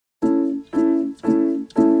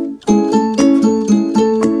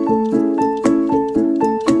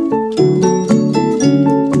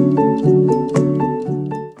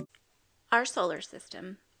Our Solar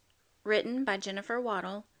System, written by Jennifer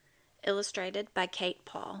Waddle, illustrated by Kate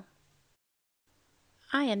Paul.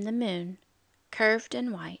 I am the moon, curved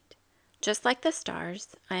and white. Just like the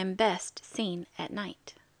stars, I am best seen at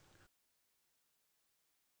night.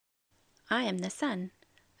 I am the sun,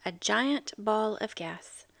 a giant ball of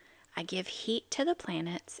gas. I give heat to the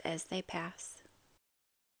planets as they pass.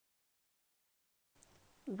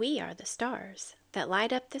 We are the stars that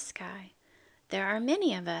light up the sky. There are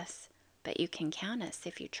many of us, but you can count us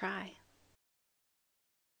if you try.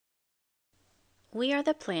 We are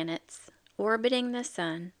the planets orbiting the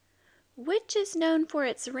sun. Which is known for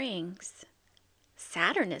its rings?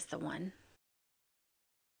 Saturn is the one.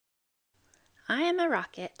 I am a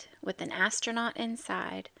rocket with an astronaut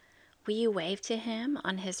inside. Will you wave to him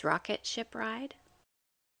on his rocket ship ride?